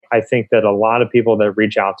I think that a lot of people that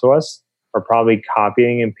reach out to us are probably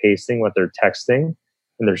copying and pasting what they're texting,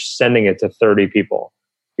 and they're sending it to 30 people.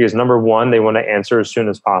 Because number one, they want to answer as soon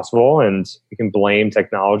as possible, and you can blame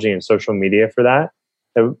technology and social media for that.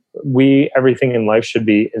 Everything in life should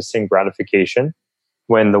be instant gratification,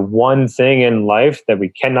 when the one thing in life that we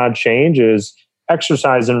cannot change is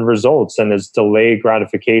exercise and results, and is delayed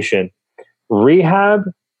gratification.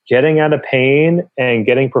 Rehab, getting out of pain and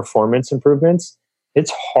getting performance improvements,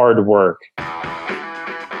 it's hard work.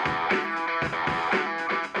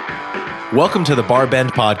 Welcome to the Bar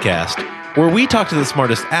Bend Podcast, where we talk to the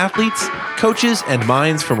smartest athletes, coaches, and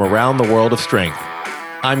minds from around the world of strength.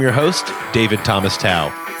 I'm your host, David Thomas Tao.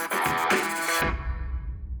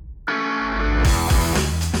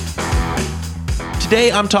 Today,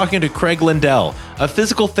 I'm talking to Craig Lindell, a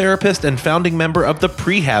physical therapist and founding member of the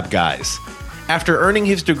Prehab Guys. After earning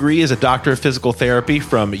his degree as a doctor of physical therapy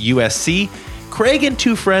from USC, Craig and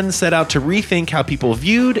two friends set out to rethink how people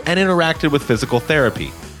viewed and interacted with physical therapy.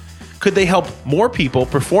 Could they help more people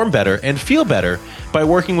perform better and feel better by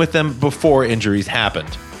working with them before injuries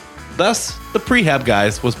happened? Thus, the Prehab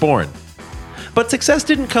Guys was born. But success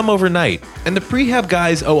didn't come overnight, and the Prehab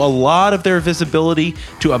Guys owe a lot of their visibility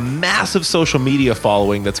to a massive social media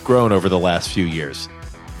following that's grown over the last few years.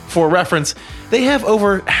 For reference, they have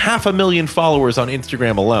over 500,000 followers on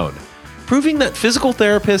Instagram alone, proving that physical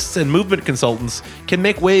therapists and movement consultants can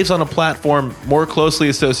make waves on a platform more closely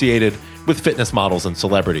associated with fitness models and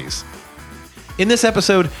celebrities. In this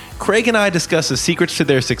episode, Craig and I discuss the secrets to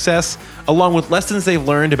their success, along with lessons they've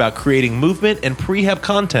learned about creating movement and prehab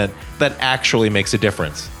content that actually makes a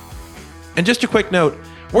difference. And just a quick note,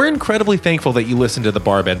 we're incredibly thankful that you listen to the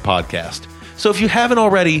Bar Bend Podcast. So if you haven't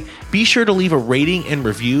already, be sure to leave a rating and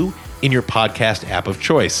review in your podcast app of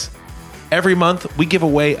choice. Every month, we give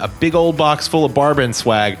away a big old box full of Bar Bend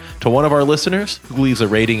swag to one of our listeners who leaves a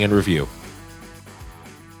rating and review.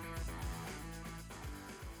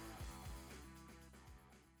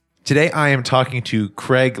 Today, I am talking to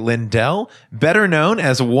Craig Lindell, better known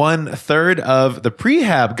as 1/3 of the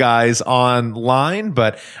Prehab Guys online,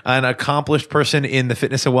 but an accomplished person in the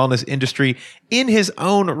fitness and wellness industry in his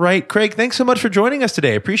own right. Craig, thanks so much for joining us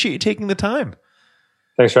today. I appreciate you taking the time.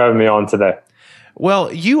 Thanks for having me on today.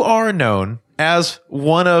 Well, you are known as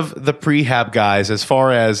one of the Prehab Guys as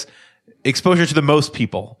far as exposure to the most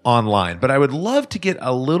people online, but I would love to get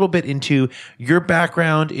a little bit into your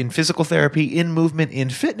background in physical therapy, in movement,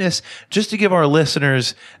 in fitness, just to give our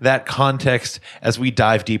listeners that context as we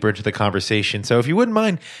dive deeper into the conversation. So if you wouldn't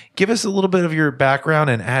mind, give us a little bit of your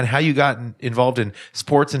background and how you got involved in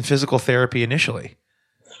sports and physical therapy initially.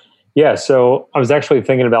 Yeah, so I was actually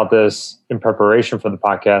thinking about this in preparation for the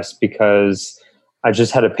podcast because I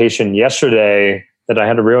just had a patient yesterday that I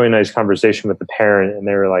had a really nice conversation with the parent, and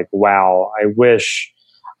they were like, wow, I wish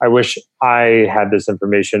I had this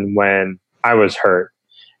information when I was hurt.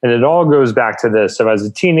 And it all goes back to this. So as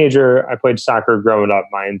a teenager, I played soccer growing up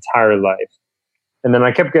my entire life. And then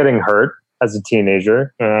I kept getting hurt as a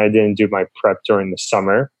teenager, and I didn't do my prep during the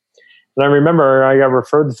summer. And I remember I got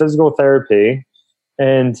referred to physical therapy,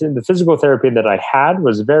 and the physical therapy that I had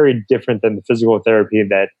was very different than the physical therapy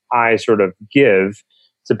that I sort of give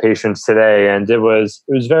to patients today. And it was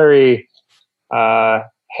very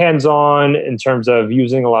hands-on in terms of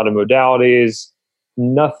using a lot of modalities,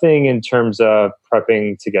 nothing in terms of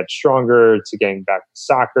prepping to get stronger, to getting back to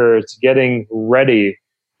soccer, to getting ready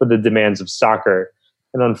for the demands of soccer.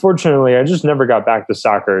 And unfortunately, I just never got back to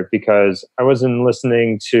soccer because I wasn't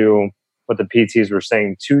listening to what the PTs were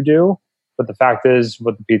saying to do. But the fact is,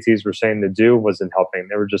 what the PTs were saying to do wasn't helping.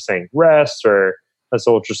 They were just saying rest or let's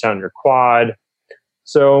ultrasound your quad.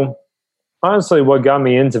 So honestly, what got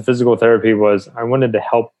me into physical therapy was I wanted to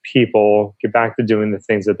help people get back to doing the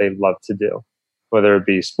things that they love to do, whether it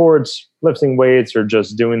be sports, lifting weights, or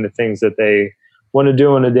just doing the things that they want to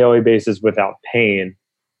do on a daily basis without pain.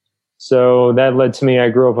 So that led to me, I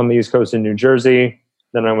grew up on the East Coast in New Jersey.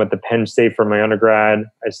 Then I went to Penn State for my undergrad.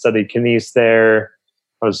 I studied kines there.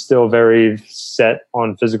 I was still very set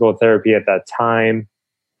on physical therapy at that time.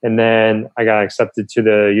 And then I got accepted to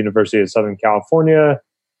the University of Southern California.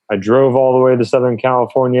 I drove all the way to Southern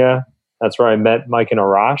California. That's where I met Mike and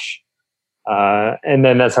Arash. And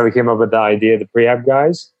then that's how we came up with the idea of the Prehab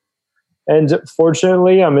Guys. And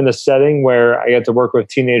fortunately, I'm in a setting where I get to work with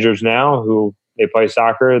teenagers now who they play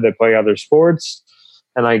soccer, they play other sports,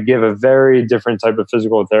 and I give a very different type of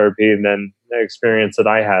physical therapy than the experience that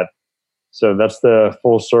I had. So that's the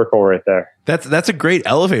full circle right there. That's a great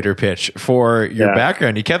elevator pitch for your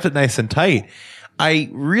background. You kept it nice and tight. I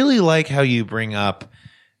really like how you bring up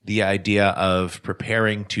the idea of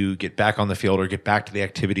preparing to get back on the field or get back to the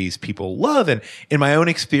activities people love. And in my own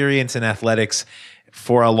experience in athletics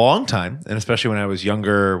for a long time, and especially when I was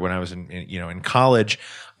younger, when I was in college,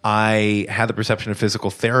 I had the perception of physical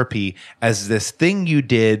therapy as this thing you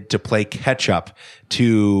did to play catch up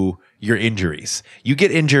to your injuries. You get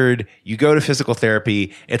injured, you go to physical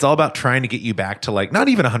therapy. It's all about trying to get you back to like, not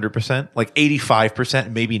even 100%, like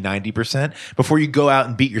 85%, maybe 90% before you go out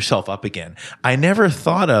and beat yourself up again. I never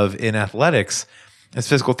thought of in athletics as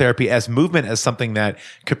physical therapy, as movement, as something that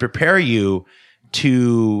could prepare you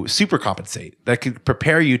to supercompensate, that could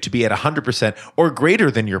prepare you to be at 100% or greater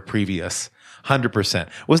than your previous 100%.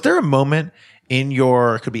 Was there a moment in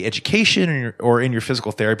your, it could be education or in your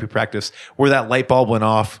physical therapy practice, where that light bulb went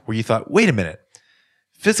off, where you thought, wait a minute,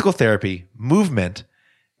 physical therapy, movement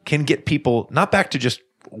can get people not back to just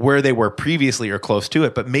where they were previously or close to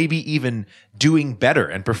it, but maybe even doing better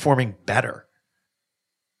and performing better?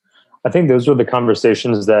 I think those were the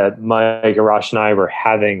conversations that Mike, Arash, and I were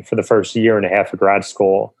having for the first year and a half of grad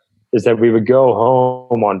school, is that we would go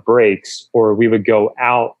home on breaks, or we would go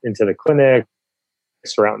out into the clinic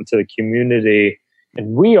or out into the community.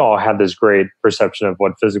 And we all had this great perception of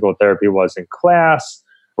what physical therapy was in class.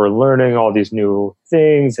 We're learning all these new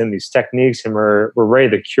things and these techniques, and we're ready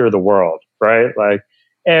to cure the world, right? Like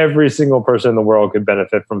every single person in the world could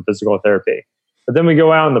benefit from physical therapy. But then we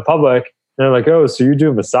go out in the public and they're like, oh, so you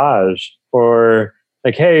do massage, or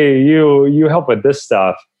like, hey, you help with this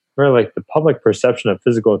stuff. We're like, the public perception of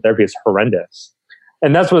physical therapy is horrendous.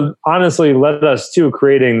 And that's what honestly led us to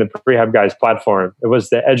creating the Prehab Guys platform. It was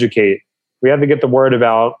to educate. We had to get the word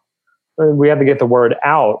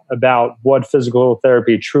out about what physical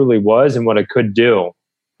therapy truly was and what it could do.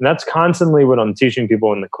 And that's constantly what I'm teaching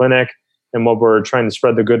people in the clinic, and what we're trying to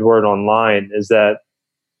spread the good word online, is that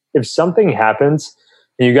if something happens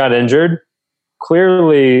and you got injured,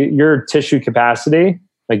 clearly your tissue capacity,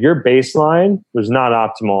 like your baseline, was not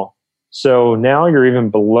optimal. So now you're even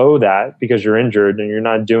below that because you're injured and you're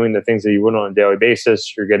not doing the things that you would on a daily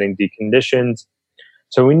basis. You're getting deconditioned.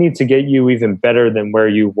 So we need to get you even better than where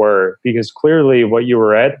you were, because clearly what you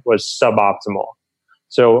were at was suboptimal.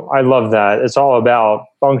 So I love that. It's all about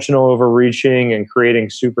functional overreaching and creating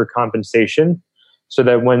super compensation, so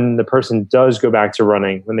that when the person does go back to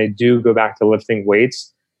running, when they do go back to lifting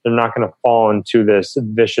weights, they're not going to fall into this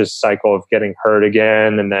vicious cycle of getting hurt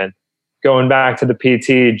again and then going back to the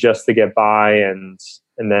PT just to get by, and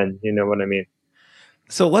then, you know what I mean?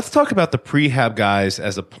 So let's talk about the Prehab Guys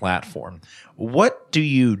as a platform. What do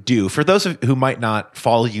you do? For those who might not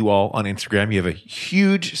follow you all on Instagram, you have a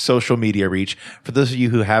huge social media reach. For those of you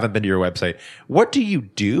who haven't been to your website, what do you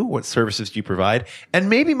do? What services do you provide? And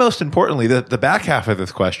maybe most importantly, the back half of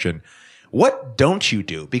this question, what don't you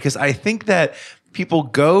do? Because I think that people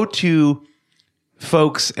go to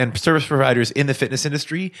folks and service providers in the fitness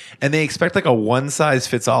industry and they expect like a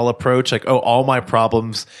one-size-fits-all approach, like, oh, all my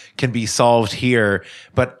problems can be solved here.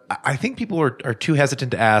 But I think people are too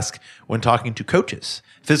hesitant to ask, when talking to coaches,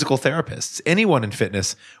 physical therapists, anyone in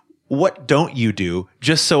fitness, what don't you do,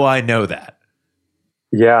 just so I know that?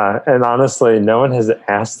 Yeah, and honestly, no one has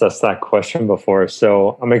asked us that question before.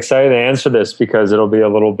 So I'm excited to answer this, because it'll be a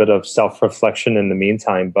little bit of self-reflection in the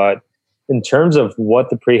meantime. But in terms of what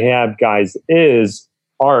the Prehab Guys is,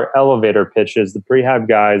 our elevator pitch is the Prehab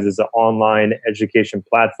Guys is an online education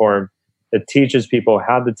platform that teaches people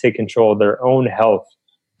how to take control of their own health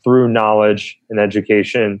through knowledge and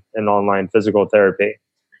education and online physical therapy.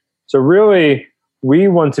 So really, we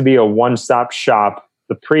want to be a one-stop shop,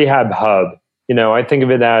 the Prehab hub. You know, I think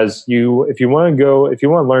of it as if you want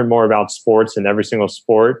to learn more about sports and every single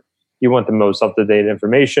sport, you want the most up-to-date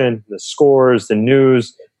information, the scores, the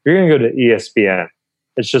news, you're going to go to ESPN.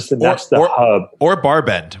 It's just that's the hub. Or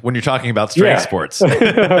Barbend when you're talking about strength sports.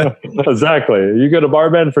 Exactly. You go to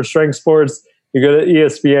Barbend for strength sports, you go to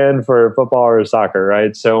ESPN for football or soccer,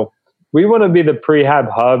 right? So we want to be the Prehab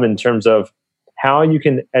hub in terms of how you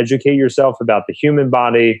can educate yourself about the human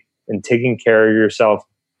body and taking care of yourself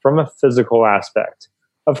from a physical aspect.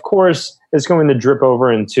 Of course, it's going to drip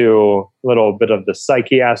over into a little bit of the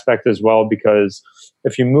psyche aspect as well, because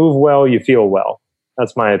if you move well, you feel well.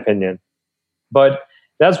 That's my opinion. But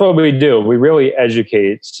that's what we do. We really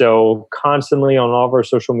educate. So constantly on all of our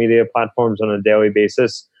social media platforms on a daily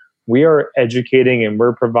basis, we are educating and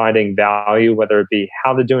we're providing value, whether it be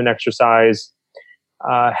how to do an exercise,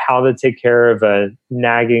 how to take care of a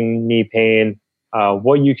nagging knee pain,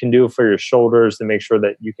 what you can do for your shoulders to make sure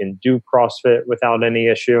that you can do CrossFit without any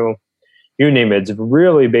issue. You name it. It's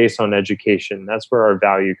really based on education. That's where our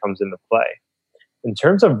value comes into play. In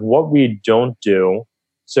terms of what we don't do,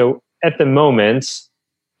 so at the moment,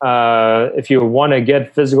 if you want to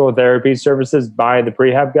get physical therapy services by the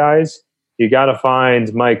Prehab Guys, you got to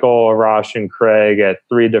find Michael, Arash, and Craig at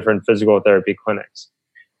 3 different physical therapy clinics.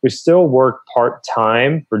 We still work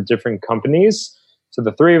part-time for different companies. So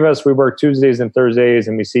the 3 of us, we work Tuesdays and Thursdays,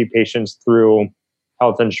 and we see patients through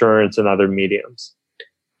health insurance and other mediums.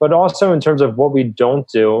 But also in terms of what we don't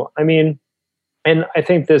do, I mean, and I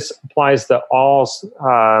think this applies to all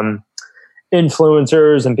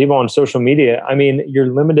influencers and people on social media. I mean, you're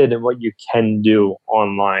limited in what you can do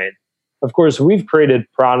online. Of course, we've created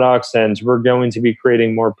products, and we're going to be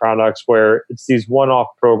creating more products where it's these one-off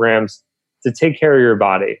programs to take care of your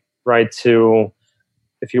body, right?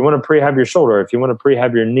 If you want to prehab your shoulder, if you want to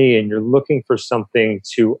prehab your knee, and you're looking for something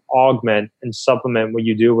to augment and supplement what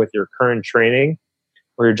you do with your current training,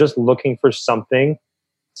 or you're just looking for something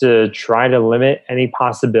to try to limit any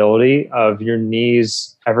possibility of your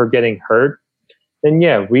knees ever getting hurt, then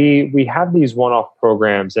yeah, we have these one-off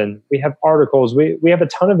programs, and we have articles. We have a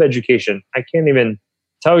ton of education. I can't even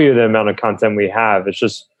tell you the amount of content we have. It's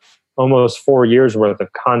just almost 4 years worth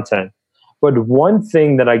of content. But one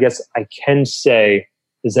thing that I guess I can say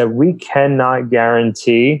is that we cannot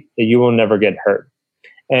guarantee that you will never get hurt.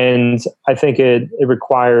 And I think it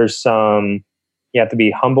requires some, you have to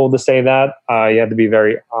be humble to say that. You have to be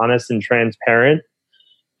very honest and transparent.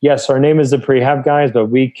 Yes, our name is the Prehab Guys, but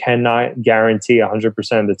we cannot guarantee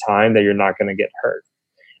 100% of the time that you're not going to get hurt.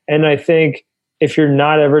 And I think if you're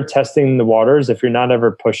not ever testing the waters, if you're not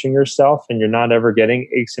ever pushing yourself, and you're not ever getting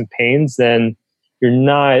aches and pains, then you're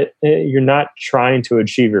not trying to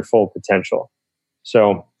achieve your full potential.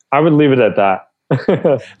 So I would leave it at that.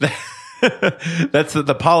 That's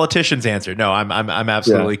the politician's answer. No, I'm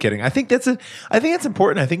absolutely kidding. I think that's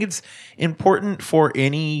important. I think it's important for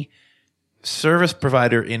any service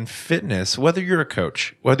provider in fitness, whether you're a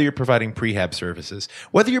coach, whether you're providing prehab services,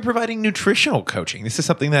 whether you're providing nutritional coaching. This is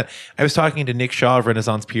something that I was talking to Nick Shaw of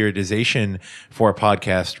Renaissance Periodization for a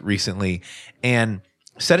podcast recently, and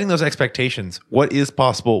setting those expectations. What is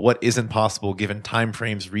possible? What isn't possible given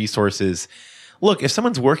timeframes, resources? Look, if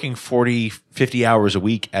someone's working 40, 50 hours a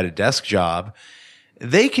week at a desk job,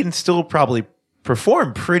 they can still probably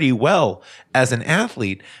perform pretty well as an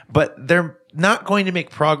athlete, but they're not going to make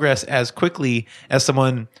progress as quickly as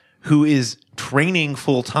someone who is training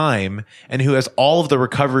full time and who has all of the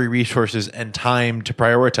recovery resources and time to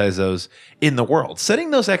prioritize those in the world. Setting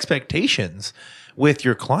those expectations with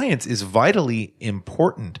your clients is vitally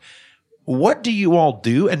important. What do you all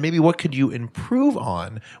do, and maybe what could you improve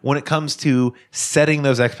on when it comes to setting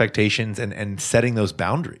those expectations and setting those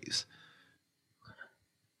boundaries?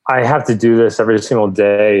 I have to do this every single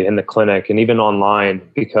day in the clinic and even online,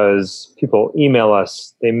 because people email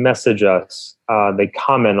us, they message us, they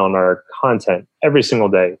comment on our content every single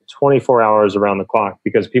day, 24 hours around the clock,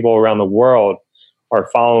 because people around the world are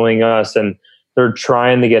following us and they're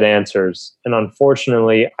trying to get answers. And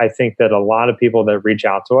unfortunately, I think that a lot of people that reach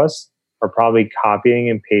out to us are probably copying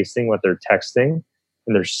and pasting what they're texting,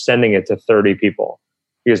 and they're sending it to 30 people.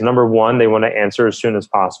 Because number one, they want to answer as soon as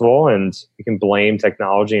possible, and we can blame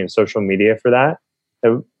technology and social media for that.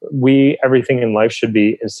 Everything in life should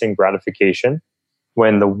be instant gratification,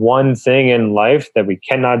 when the one thing in life that we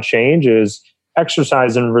cannot change is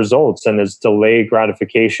exercise and results, and is delayed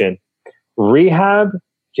gratification. Rehab,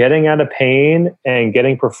 getting out of pain and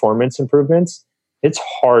getting performance improvements, it's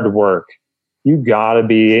hard work. You gotta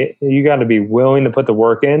be willing to put the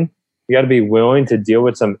work in. You got to be willing to deal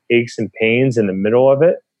with some aches and pains in the middle of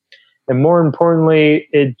it. And more importantly,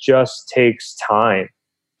 it just takes time.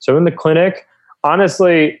 So in the clinic,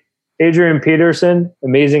 honestly, Adrian Peterson,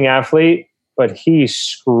 amazing athlete, but he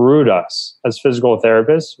screwed us as physical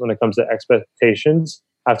therapists when it comes to expectations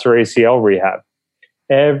after ACL rehab.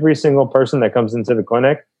 Every single person that comes into the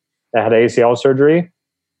clinic that had ACL surgery,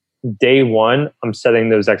 day one, I'm setting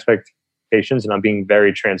those expectations and I'm being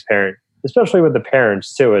very transparent. Especially with the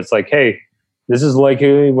parents too. It's like, hey, this is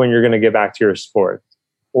likely when you're going to get back to your sport.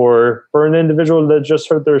 Or for an individual that just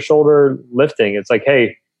hurt their shoulder lifting, it's like,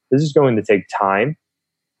 hey, this is going to take time.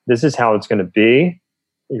 This is how it's going to be.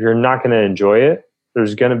 You're not going to enjoy it.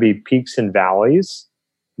 There's going to be peaks and valleys.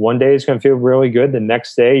 One day it's going to feel really good. The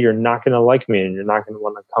next day you're not going to like me and you're not going to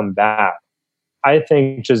want to come back. I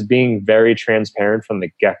think just being very transparent from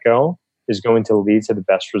the get-go is going to lead to the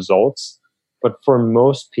best results. But for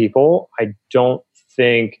most people, I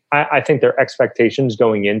think their expectations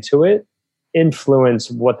going into it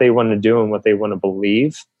influence what they want to do and what they want to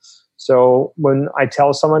believe. So when I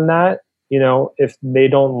tell someone that, if they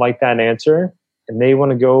don't like that answer and they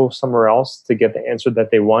want to go somewhere else to get the answer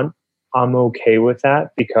that they want, I'm okay with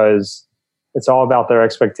that, because it's all about their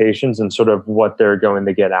expectations and sort of what they're going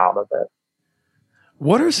to get out of it.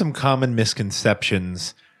 What are some common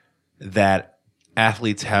misconceptions that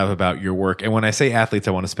athletes have about your work? And when I say athletes,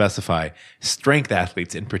 I want to specify strength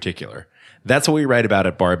athletes in particular. That's what we write about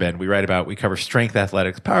at Barbend. We cover strength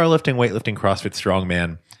athletics, powerlifting, weightlifting, CrossFit,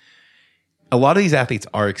 strongman. A lot of these athletes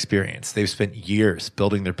are experienced. They've spent years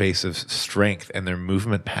building their base of strength and their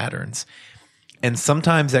movement patterns. And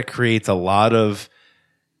sometimes that creates a lot of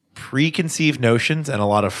preconceived notions and a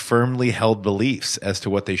lot of firmly held beliefs as to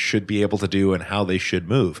what they should be able to do and how they should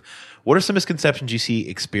move. What are some misconceptions you see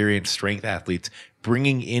experienced strength athletes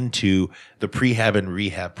bringing into the prehab and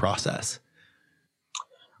rehab process?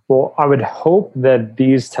 Well, I would hope that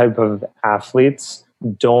these type of athletes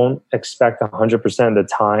don't expect 100% of the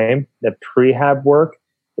time that prehab work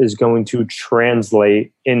is going to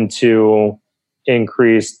translate into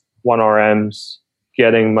increased 1RMs,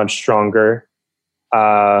 getting much stronger,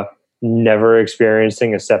 never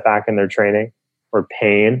experiencing a setback in their training or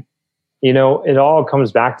pain. It all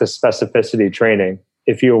comes back to specificity training.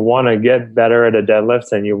 If you want to get better at a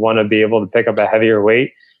deadlift and you want to be able to pick up a heavier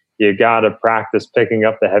weight, you got to practice picking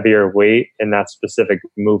up the heavier weight in that specific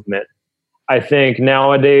movement. I think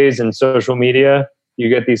nowadays in social media, you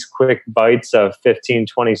get these quick bites of 15,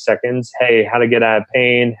 20 seconds. Hey, how to get out of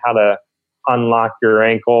pain, how to unlock your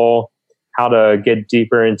ankle, how to get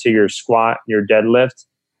deeper into your squat, your deadlift.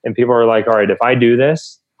 And people are like, all right, if I do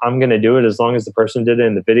this, I'm going to do it as long as the person did it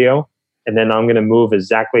in the video. And then I'm going to move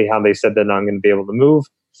exactly how they said that I'm going to be able to move.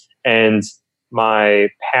 And my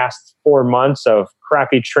past 4 months of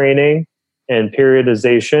crappy training and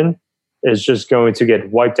periodization is just going to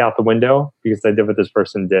get wiped out the window because I did what this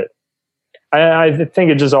person did. I think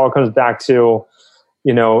it just all comes back to,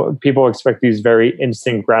 people expect these very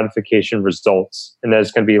instant gratification results, and that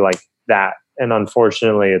it's going to be like that. And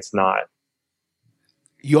unfortunately, it's not.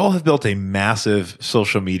 You all have built a massive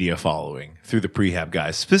social media following through the Prehab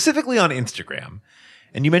Guys, specifically on Instagram.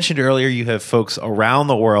 And you mentioned earlier you have folks around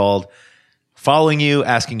the world following you,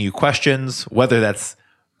 asking you questions, whether that's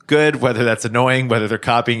good, whether that's annoying, whether they're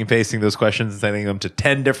copying and pasting those questions and sending them to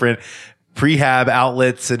 10 different prehab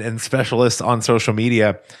outlets and specialists on social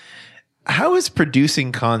media. How has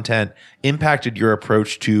producing content impacted your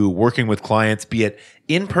approach to working with clients, be it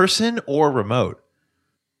in person or remote?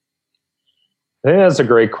 I think that's a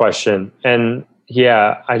great question. And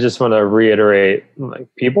yeah, I just want to reiterate,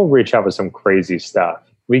 people reach out with some crazy stuff.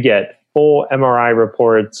 We get full MRI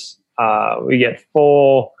reports. We get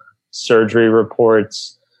full surgery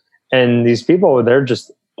reports. And these people, they're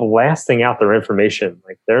just blasting out their information.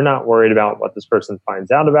 Like, they're not worried about what this person finds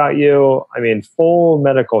out about you. I mean, full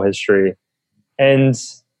medical history. And,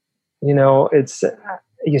 it's,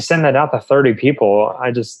 you send that out to 30 people.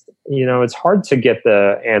 It's hard to get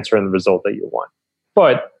the answer and the result that you want.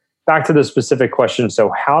 But back to the specific question.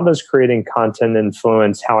 So how does creating content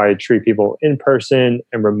influence how I treat people in person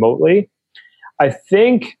and remotely? I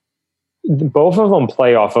think both of them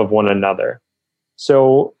play off of one another.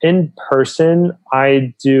 So in person,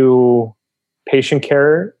 I do patient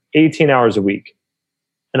care 18 hours a week.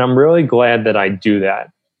 And I'm really glad that I do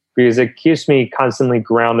that because it keeps me constantly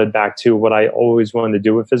grounded back to what I always wanted to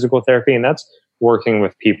do with physical therapy, and that's working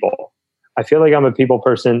with people. I feel like I'm a people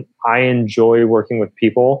person. I enjoy working with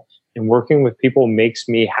people, and working with people makes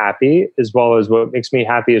me happy, as well as what makes me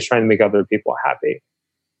happy is trying to make other people happy.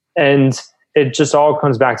 And it just all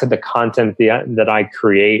comes back to the content that I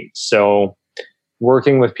create. So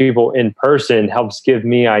working with people in person helps give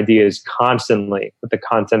me ideas constantly with the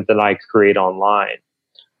content that I create online.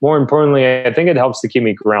 More importantly, I think it helps to keep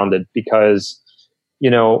me grounded because,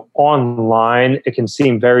 online, it can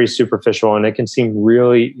seem very superficial and it can seem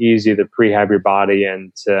really easy to prehab your body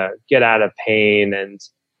and to get out of pain and,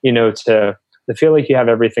 to feel like you have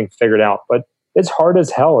everything figured out. But it's hard as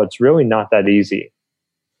hell. It's really not that easy.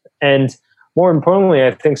 And more importantly,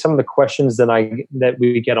 I think some of the questions that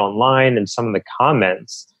we get online and some of the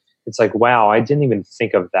comments, it's like, wow, I didn't even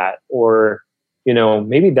think of that. Or,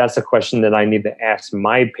 maybe that's a question that I need to ask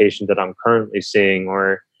my patient that I'm currently seeing,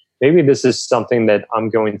 or maybe this is something that I'm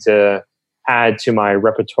going to add to my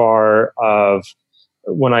repertoire of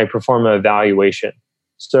when I perform an evaluation.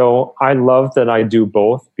 So I love that I do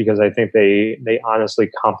both because I think they honestly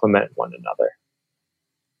complement one another.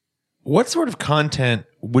 What sort of content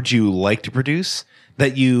would you like to produce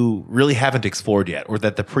that you really haven't explored yet, or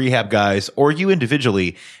that the Prehab Guys or you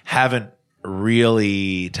individually haven't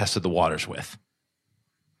really tested the waters with?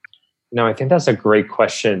 No, I think that's a great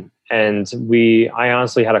question. And I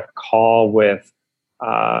honestly had a call with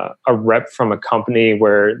a rep from a company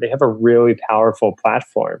where they have a really powerful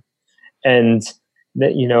platform. And,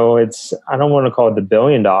 that, it's, I don't want to call it the $1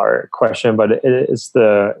 billion question, but it's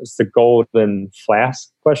the golden flask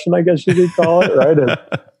question, I guess you could call it, right?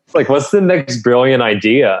 It's like, what's the next brilliant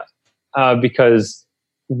idea? Because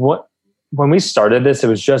when we started this, it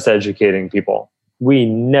was just educating people. We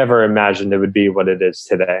never imagined it would be what it is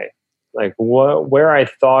today. Like where I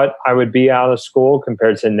thought I would be out of school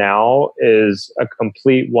compared to now is a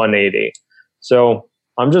complete 180. So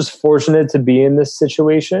I'm just fortunate to be in this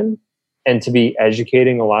situation and to be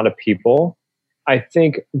educating a lot of people. I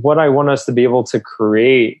think what I want us to be able to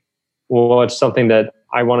create, well, it's something that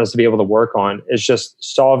I want us to be able to work on, is just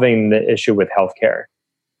solving the issue with healthcare,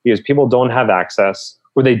 because people don't have access,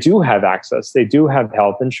 or they do have access. They do have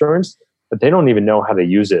health insurance, but they don't even know how to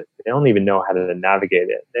use it. They don't even know how to navigate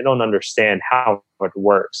it. They don't understand how it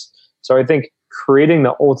works. So I think creating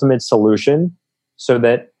the ultimate solution so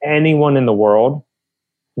that anyone in the world,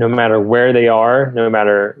 no matter where they are, no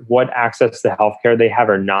matter what access to healthcare they have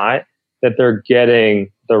or not, that they're getting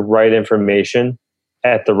the right information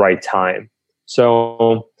at the right time.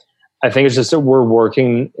 So I think it's just that we're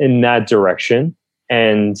working in that direction.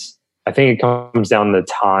 And I think it comes down to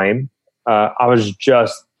time. I was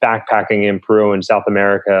just backpacking in Peru and South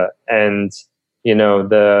America, and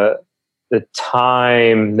the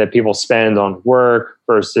time that people spend on work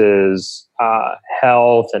versus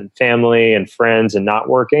health and family and friends and not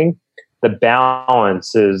working, the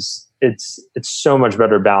balance it's so much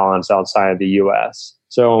better balance outside of the US.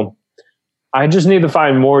 So I just need to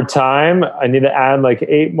find more time. I need to add like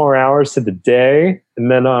 8 more hours to the day, and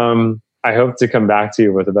then I hope to come back to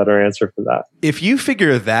you with a better answer for that. If you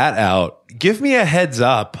figure that out, give me a heads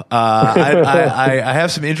up. I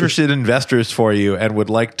have some interested investors for you, and would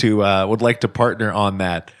like to partner on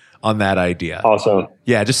that idea. Awesome.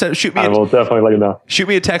 Yeah, just shoot me. I will definitely let you know. Shoot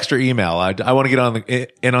me a text or email. I want to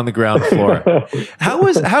get on the ground floor.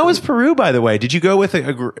 How was Peru, by the way? Did you go with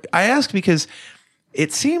I ask because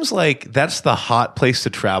it seems like that's the hot place to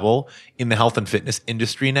travel in the health and fitness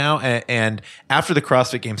industry now. And after the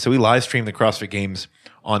CrossFit Games, so we live stream the CrossFit Games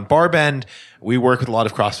on Barbend. We work with a lot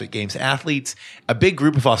of CrossFit Games athletes. A big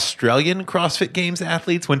group of Australian CrossFit Games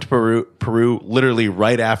athletes went to Peru literally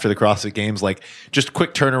right after the CrossFit Games, like just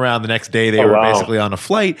quick turnaround the next day. They were basically on a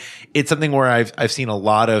flight. It's something where I've seen a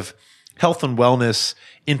lot of health and wellness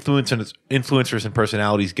influencers and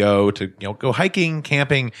personalities go hiking,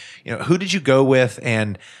 camping. Who did you go with?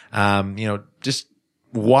 And, just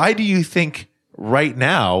why do you think right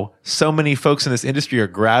now so many folks in this industry are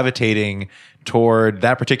gravitating toward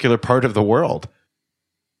that particular part of the world?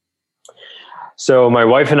 So my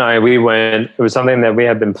wife and I, it was something that we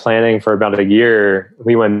had been planning for about a year.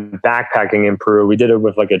 We went backpacking in Peru. We did it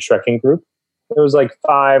with like a trekking group. It was like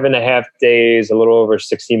 5.5 days, a little over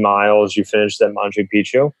 60 miles. You finished at Machu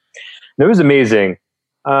Picchu. And it was amazing.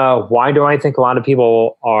 Why do I think a lot of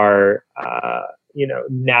people are,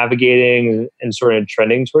 navigating and sort of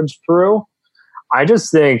trending towards Peru? I just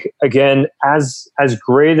think, again, as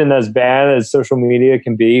great and as bad as social media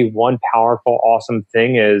can be, one powerful, awesome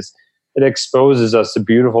thing is it exposes us to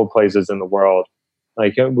beautiful places in the world.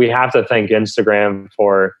 Like, we have to thank Instagram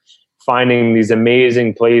for finding these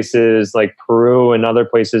amazing places like Peru and other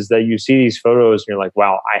places that you see these photos and you're like,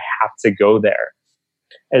 wow, I have to go there.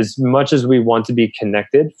 As much as we want to be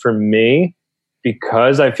connected, for me,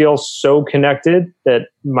 because I feel so connected that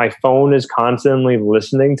my phone is constantly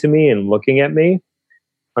listening to me and looking at me,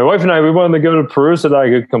 my wife and I, we wanted to go to Peru so that I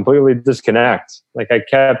could completely disconnect. Like, I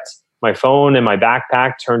kept my phone and my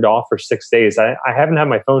backpack turned off for 6 days. I haven't had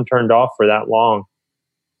my phone turned off for that long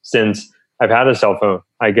since I've had a cell phone,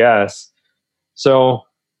 I guess. So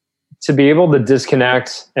to be able to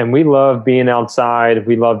disconnect, and we love being outside,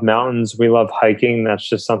 we love mountains, we love hiking. That's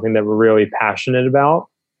just something that we're really passionate about.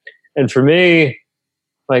 And for me,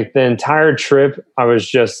 like the entire trip, I was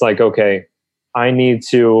just like, okay, I need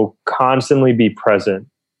to constantly be present.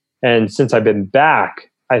 And since I've been back,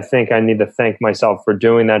 I think I need to thank myself for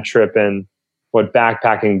doing that trip. And what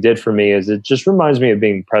backpacking did for me is it just reminds me of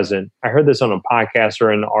being present. I heard this on a podcast or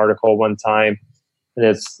an article one time, and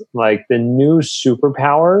it's like the new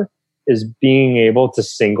superpower is being able to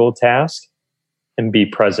single task and be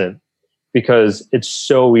present, because it's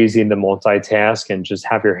so easy to multitask and just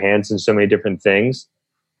have your hands in so many different things.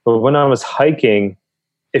 But when I was hiking,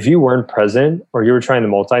 if you weren't present or you were trying to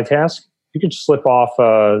multitask, you could slip off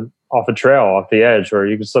a trail, off the edge, or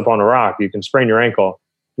you could slip on a rock, you can sprain your ankle.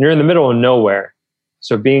 And you're in the middle of nowhere.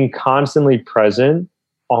 So being constantly present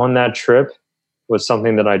on that trip was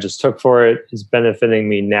something that I just took for it. Is benefiting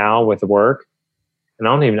me now with work. And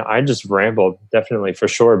I just rambled, definitely, for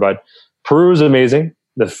sure. But Peru is amazing.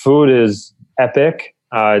 The food is epic.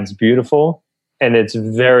 It's beautiful, and it's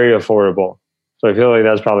very affordable. So I feel like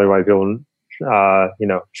that's probably why people,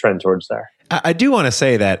 trend towards there. I do want to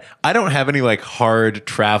say that I don't have any like hard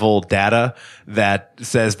travel data that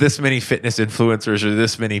says this many fitness influencers or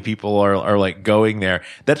this many people are like going there.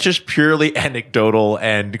 That's just purely anecdotal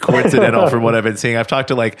and coincidental from what I've been seeing. I've talked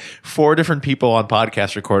to like 4 different people on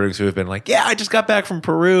podcast recordings who have been like, yeah, I just got back from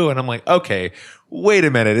Peru. And I'm like, okay, wait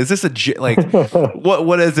a minute. Is this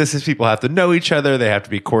what is this? Is people have to know each other? They have to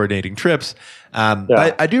be coordinating trips.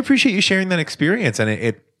 But I do appreciate you sharing that experience, and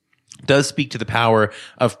it does speak to the power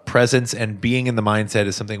of presence, and being in the mindset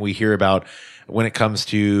is something we hear about when it comes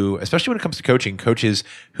to, especially when it comes to coaching, coaches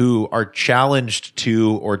who are challenged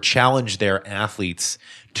to or challenge their athletes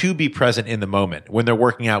to be present in the moment when they're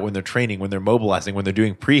working out, when they're training, when they're mobilizing, when they're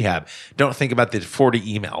doing prehab. Don't think about the 40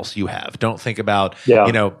 emails you have. Don't think about,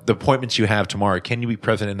 the appointments you have tomorrow. Can you be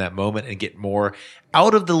present in that moment and get more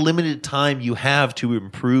out of the limited time you have to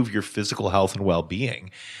improve your physical health and well-being?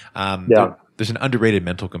 There's an underrated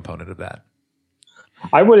mental component of that.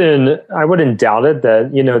 I wouldn't doubt it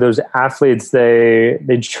that, those athletes, they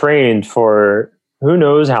trained for who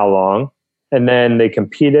knows how long, and then they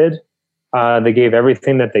competed. They gave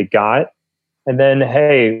everything that they got. And then,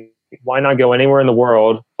 hey, why not go anywhere in the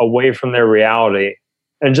world away from their reality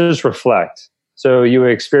and just reflect? So you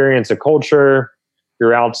experience a culture,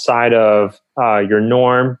 you're outside of your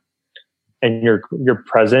norm, and you're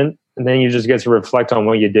present. And then you just get to reflect on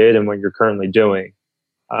what you did and what you're currently doing.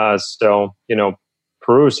 Peru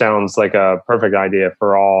sounds like a perfect idea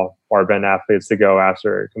for all barbend athletes to go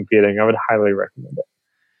after competing. I would highly recommend it.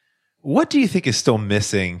 What do you think is still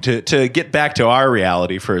missing, to get back to our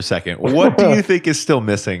reality for a second? What do you think is still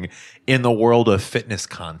missing in the world of fitness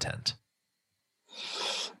content?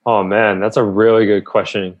 Oh man, that's a really good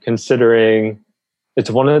question, considering it's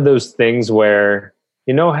one of those things where,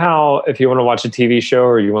 you know how if you want to watch a TV show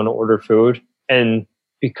or you want to order food, and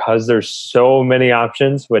because there's so many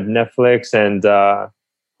options with Netflix and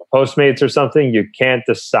Postmates or something, you can't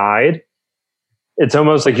decide. It's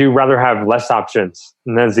almost like you'd rather have less options,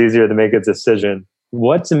 and then it's easier to make a decision.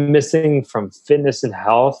 What's missing from fitness and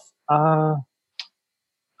health? I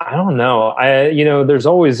don't know. There's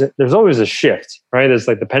always a shift, right? It's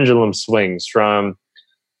like the pendulum swings from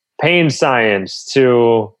pain science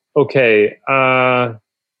to, okay,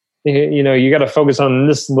 you got to focus on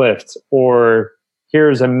this lift, or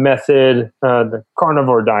here's a method, the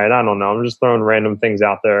carnivore diet. I don't know. I'm just throwing random things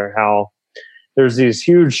out there. How there's these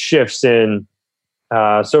huge shifts in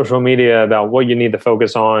social media about what you need to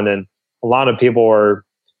focus on, and a lot of people are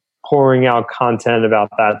pouring out content about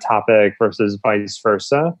that topic versus vice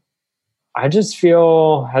versa. I just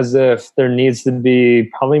feel as if there needs to be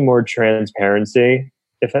probably more transparency.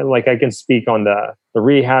 If I can speak on the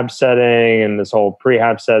rehab setting and this whole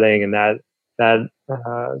prehab setting and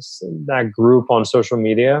that group on social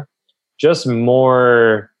media, just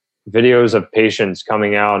more videos of patients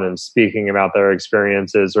coming out and speaking about their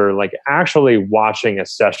experiences, or like actually watching a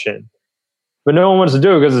session. But no one wants to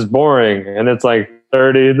do it because it's boring, and it's like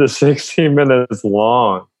 30 to 60 minutes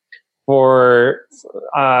long. For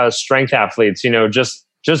strength athletes,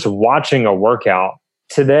 just watching a workout.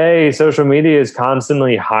 Today, social media is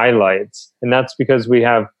constantly highlights, and that's because we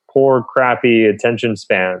have poor, crappy attention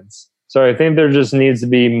spans. So I think there just needs to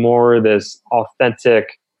be more of this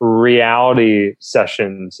authentic reality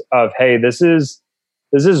sessions of, hey, this is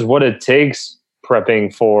what it takes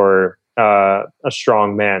prepping for a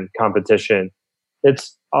strongman competition.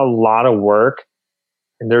 It's a lot of work,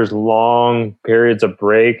 and there's long periods of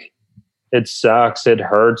break. It sucks. It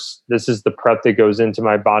hurts. This is the prep that goes into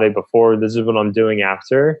my body before. This is what I'm doing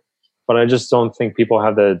after. But I just don't think people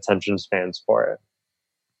have the attention spans for it.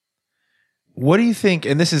 What do you think,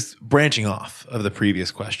 and this is branching off of the previous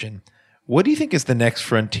question, what do you think is the next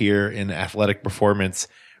frontier in athletic performance,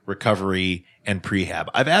 recovery, and prehab?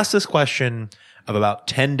 I've asked this question of about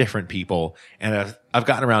 10 different people, and I've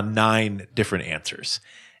gotten around 9 different answers.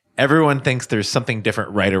 Everyone thinks there's something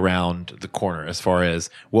different right around the corner as far as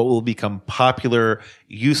what will become popular,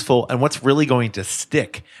 useful, and what's really going to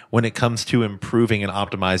stick when it comes to improving and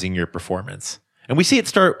optimizing your performance. And we see it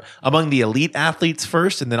start among the elite athletes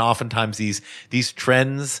first, and then oftentimes these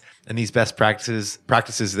trends and these best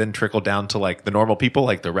practices then trickle down to like the normal people,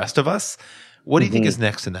 like the rest of us. What do you think is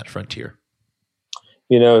next in that frontier?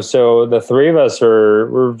 So the three of us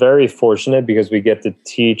we're very fortunate because we get to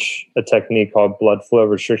teach a technique called blood flow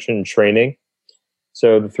restriction training.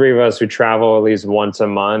 So the three of us, we travel at least once a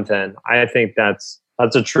month, and I think that's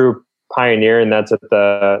a true pioneer, and that's at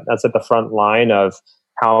the front line of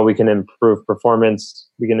how we can improve performance,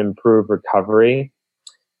 we can improve recovery.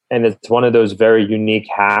 And it's one of those very unique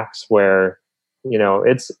hacks where,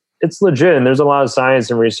 it's it's legit, and there's a lot of science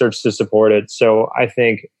and research to support it. So I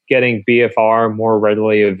think getting BFR more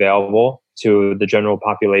readily available to the general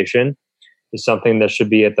population is something that should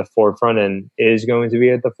be at the forefront, and is going to be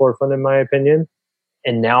at the forefront, in my opinion.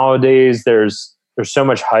 And nowadays, there's so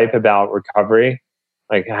much hype about recovery,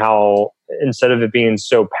 like how instead of it being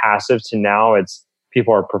so passive to now, it's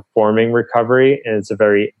people are performing recovery, and it's a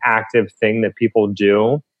very active thing that people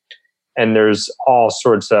do. And there's all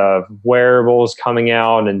sorts of wearables coming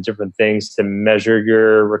out and different things to measure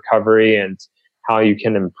your recovery and how you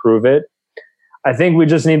can improve it. I think we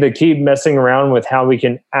just need to keep messing around with how we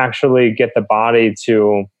can actually get the body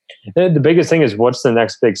to. The biggest thing is, what's the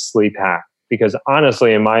next big sleep hack? Because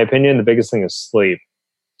honestly, in my opinion, the biggest thing is sleep.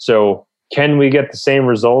 So can we get the same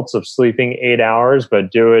results of sleeping 8 hours,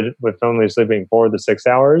 but do it with only sleeping 4 to 6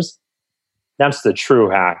 hours? That's the true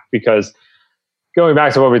hack. Because going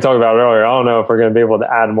back to what we talked about earlier, I don't know if we're going to be able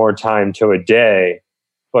to add more time to a day,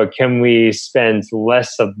 but can we spend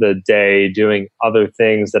less of the day doing other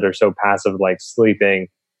things that are so passive, like sleeping?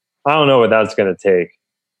 I don't know what that's going to take.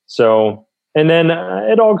 So, and then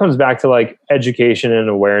it all comes back to like education and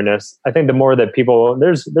awareness. I think the more that people,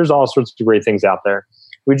 there's all sorts of great things out there.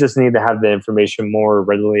 We just need to have the information more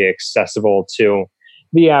readily accessible to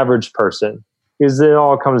the average person, because it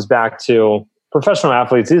all comes back to professional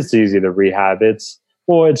athletes. It's easy to rehab. It's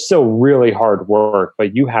still really hard work,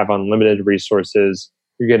 but you have unlimited resources.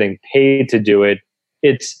 You're getting paid to do it.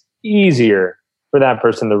 It's easier for that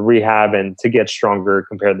person to rehab and to get stronger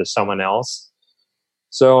compared to someone else.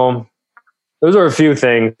 So those are a few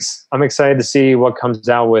things. I'm excited to see what comes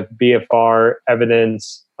out with BFR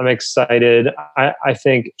evidence. I'm excited. I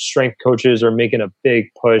think strength coaches are making a big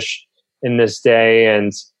push in this day,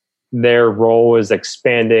 and their role is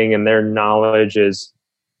expanding, and their knowledge is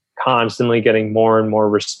constantly getting more and more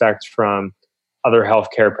respect from other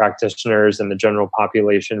healthcare practitioners and the general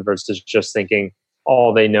population, versus just thinking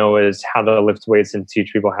all they know is how to lift weights and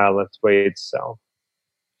teach people how to lift weights. So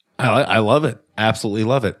I love it. Absolutely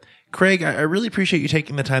love it. Craig, I really appreciate you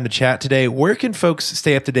taking the time to chat today. Where can folks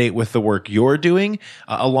stay up to date with the work you're doing,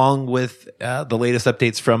 along with the latest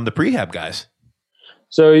updates from the Prehab Guys?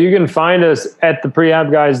 So you can find us at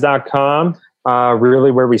theprehabguys.com.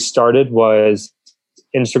 Really where we started was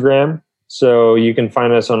Instagram. So you can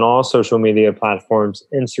find us on all social media platforms: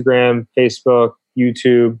 Instagram, Facebook,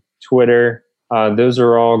 YouTube, Twitter. Those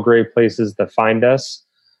are all great places to find us.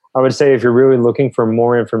 I would say if you're really looking for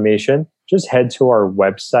more information, just head to our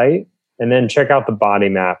website and then check out the body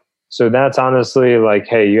map. So that's honestly like,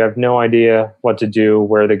 hey, you have no idea what to do,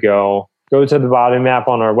 where to go. Go to the body map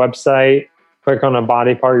on our website, click on a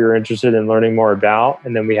body part you're interested in learning more about.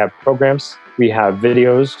 And then we have programs, we have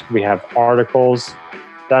videos, we have articles.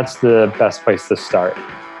 That's the best place to start.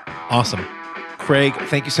 Awesome. Craig,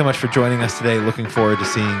 thank you so much for joining us today. Looking forward to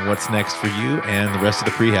seeing what's next for you and the rest of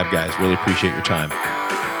the Prehab Guys. Really appreciate your time.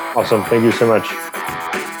 Awesome. Thank you so much.